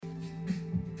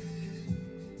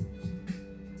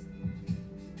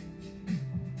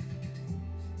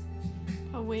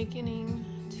Awakening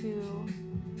to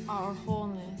our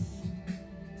wholeness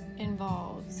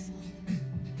involves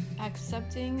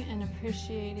accepting and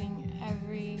appreciating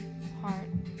every part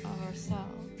of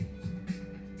ourselves.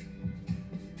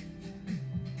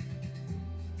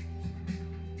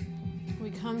 We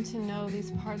come to know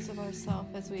these parts of ourselves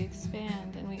as we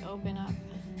expand and we open up.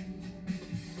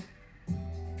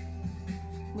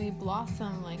 We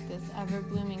blossom like this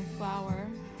ever-blooming flower,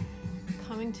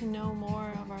 coming to know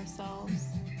more of ourselves.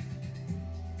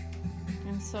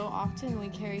 And so often we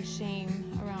carry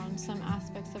shame around some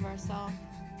aspects of ourselves.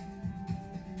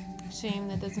 Shame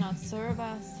that does not serve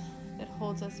us, that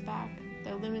holds us back,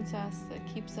 that limits us, that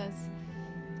keeps us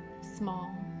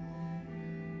small.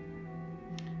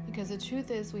 Because the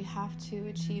truth is, we have to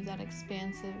achieve that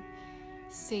expansive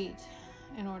state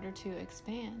in order to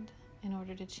expand, in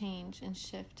order to change and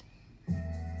shift.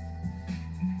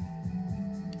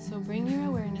 So bring your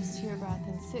awareness to your breath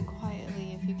and sit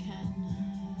quietly if you can.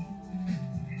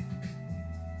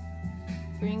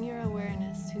 Bring your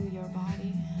awareness to your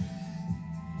body.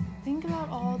 Think about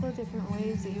all the different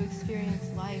ways that you experience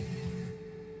life.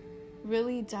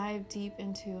 Really dive deep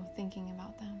into thinking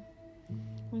about them.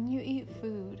 When you eat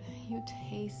food, you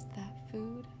taste that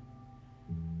food.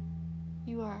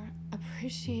 You are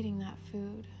appreciating that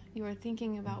food. You are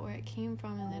thinking about where it came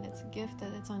from and that it's a gift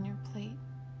that it's on your plate.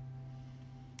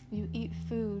 You eat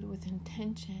food with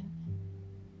intention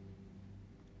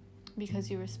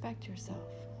because you respect yourself.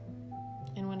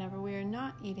 And whenever we are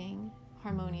not eating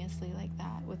harmoniously like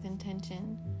that with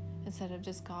intention, instead of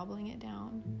just gobbling it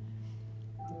down,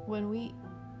 when we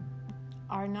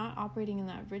are not operating in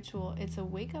that ritual, it's a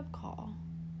wake-up call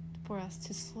for us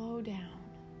to slow down,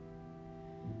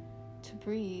 to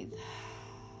breathe,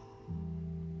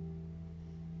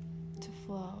 to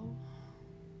flow.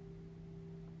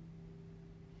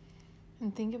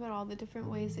 And think about all the different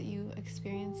ways that you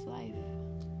experience life.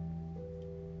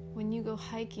 When you go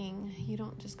hiking, you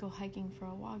don't just go hiking for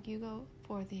a walk, you go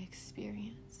for the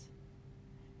experience.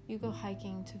 You go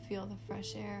hiking to feel the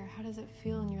fresh air. How does it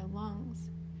feel in your lungs?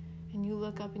 And you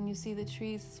look up and you see the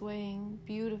trees swaying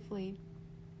beautifully.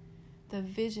 The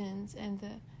visions and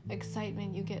the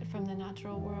excitement you get from the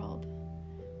natural world.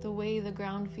 The way the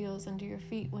ground feels under your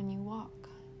feet when you walk.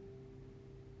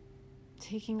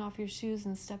 Taking off your shoes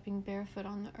and stepping barefoot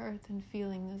on the earth and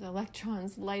feeling those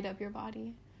electrons light up your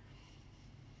body.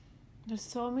 There's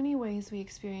so many ways we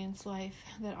experience life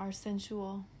that are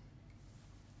sensual.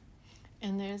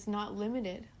 And there's not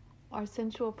limited. Our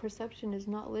sensual perception is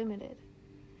not limited.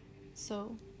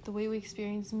 So the way we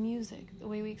experience music, the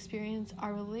way we experience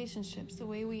our relationships, the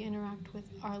way we interact with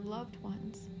our loved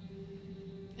ones,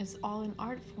 it's all an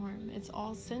art form. It's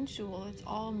all sensual. It's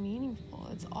all meaningful.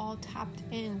 It's all tapped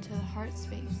into the heart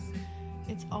space.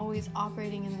 It's always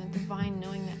operating in the divine,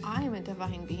 knowing that I am a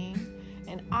divine being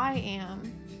and I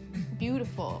am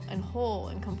beautiful and whole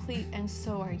and complete, and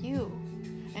so are you.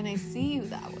 And I see you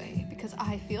that way because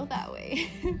I feel that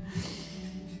way.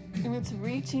 And it's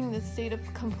reaching this state of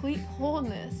complete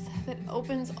wholeness that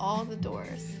opens all the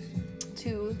doors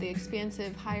to the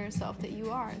expansive higher self that you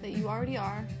are, that you already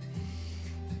are,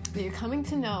 that you're coming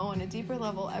to know on a deeper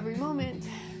level every moment.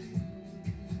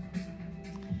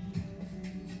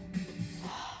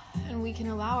 And we can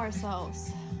allow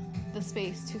ourselves the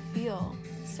space to feel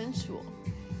sensual.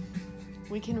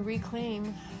 We can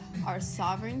reclaim our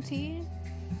sovereignty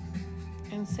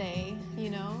and say,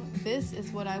 this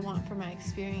is what I want for my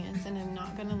experience, and I'm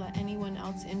not going to let anyone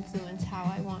else influence how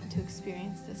I want to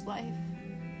experience this life.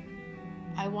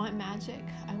 I want magic.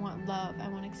 I want love. I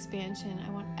want expansion. I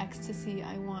want ecstasy.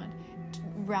 I want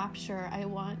rapture. I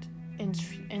want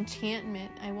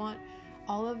enchantment. I want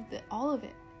all of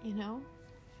it,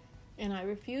 And I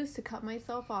refuse to cut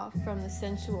myself off from the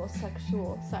sensual,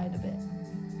 sexual side of it.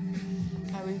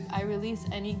 I release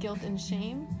any guilt and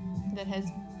shame that has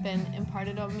been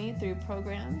imparted on me through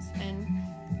programs and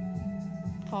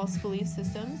false belief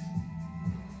systems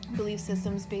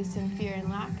based in fear and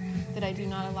lack that I do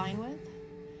not align with.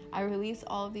 I release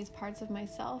all of these parts of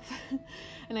myself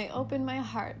and I open my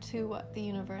heart to what the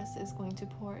universe is going to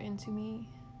pour into me.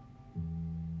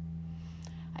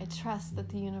 I trust that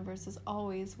the universe is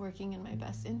always working in my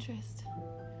best interest.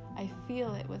 I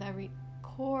feel it with every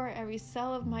core, every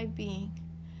cell of my being,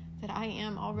 that I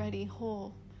am already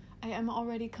whole. I am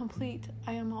already complete.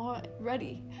 I am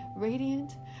already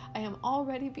radiant. I am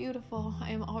already beautiful.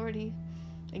 I am already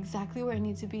exactly where I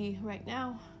need to be right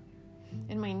now.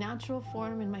 In my natural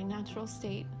form, in my natural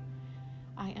state.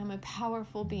 I am a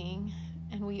powerful being,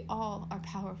 and we all are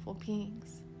powerful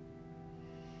beings.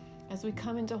 As we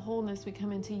come into wholeness, we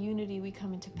come into unity, we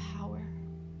come into power.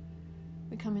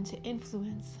 We come into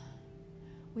influence.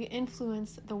 we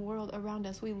influence the world around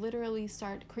us. We literally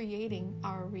start creating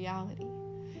our reality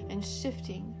and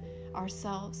shifting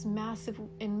ourselves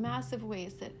in massive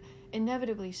ways that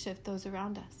inevitably shift those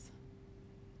around us.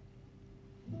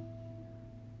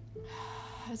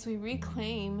 As we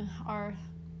reclaim our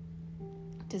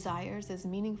desires as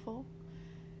meaningful,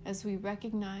 as we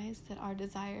recognize that our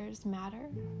desires matter,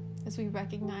 as we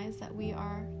recognize that we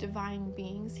are divine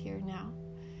beings here now,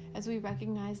 as we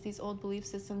recognize these old belief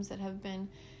systems that have been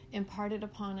imparted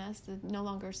upon us that no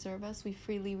longer serve us, we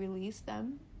freely release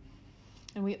them,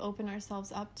 and we open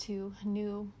ourselves up to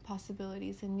new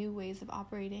possibilities and new ways of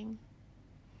operating.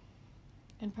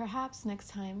 And perhaps next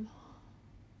time,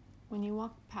 when you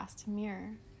walk past a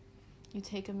mirror, you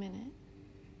take a minute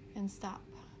and stop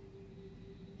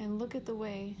and look at the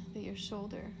way that your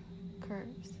shoulder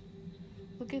curves.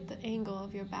 Look at the angle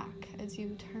of your back as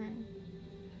you turn.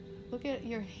 Look at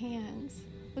your hands.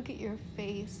 Look at your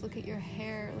face. Look at your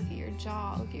hair. Look at your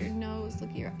jaw. Look at your nose.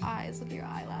 Look at your eyes. Look at your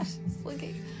eyelashes. Look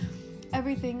at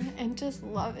everything and just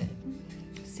love it.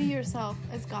 See yourself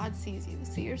as God sees you.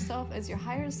 See yourself as your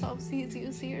higher self sees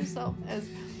you. See yourself as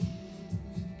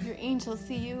your angels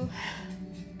see you.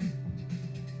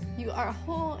 You are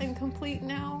whole and complete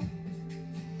now.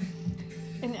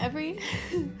 And every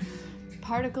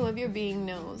particle of your being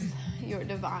knows you're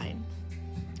divine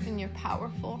and you're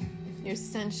powerful, you're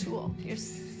sensual, you're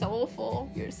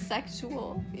soulful, you're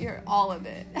sexual, you're all of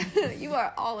it. You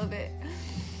are all of it.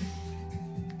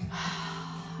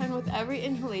 And with every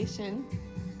inhalation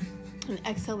and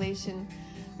exhalation,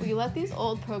 we let these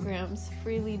old programs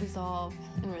freely dissolve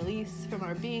and release from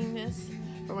our beingness,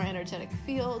 from our energetic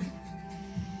field.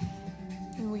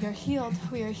 And we are healed.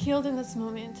 We are healed in this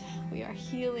moment. We are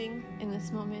healing in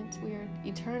this moment. We are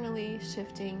eternally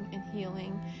shifting and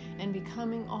healing and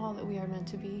becoming all that we are meant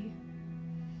to be.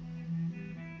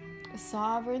 A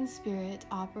sovereign spirit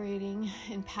operating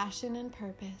in passion and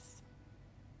purpose.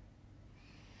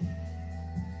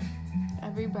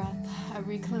 Every breath, a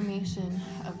reclamation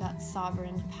of that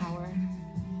sovereign power,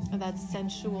 of that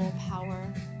sensual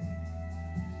power.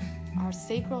 Our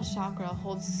sacral chakra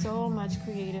holds so much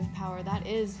creative power. That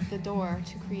is the door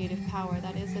to creative power.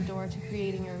 That is the door to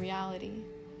creating your reality.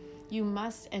 You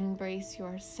must embrace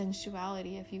your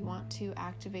sensuality if you want to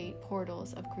activate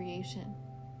portals of creation.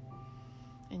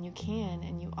 And you can,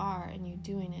 and you are, and you're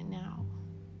doing it now.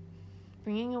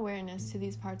 Bringing awareness to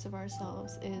these parts of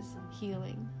ourselves is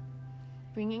healing.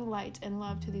 Bringing light and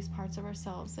love to these parts of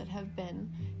ourselves that have been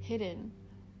hidden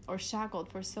or shackled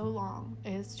for so long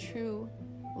is true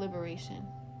liberation.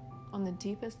 On the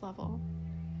deepest level,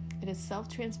 it is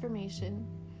self-transformation.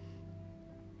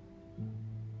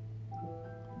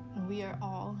 And we are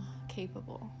all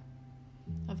capable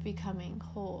of becoming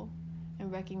whole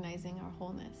and recognizing our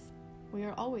wholeness. We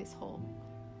are always whole,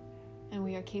 and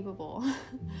we are capable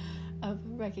of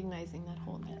recognizing that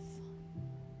wholeness.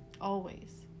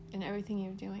 Always. In everything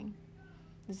you're doing.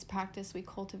 This practice we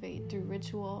cultivate through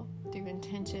ritual, through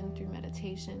intention, through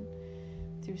meditation,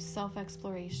 through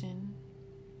self-exploration.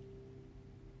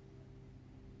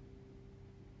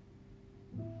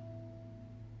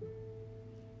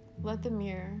 Let the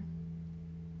mirror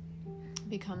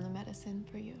become the medicine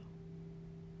for you.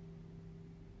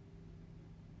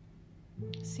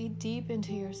 See deep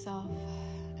into yourself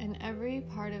and every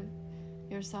part of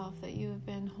yourself that you have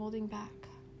been holding back.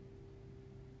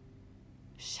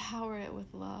 Shower it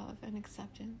with love and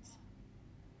acceptance.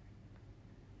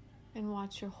 And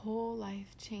watch your whole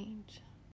life change.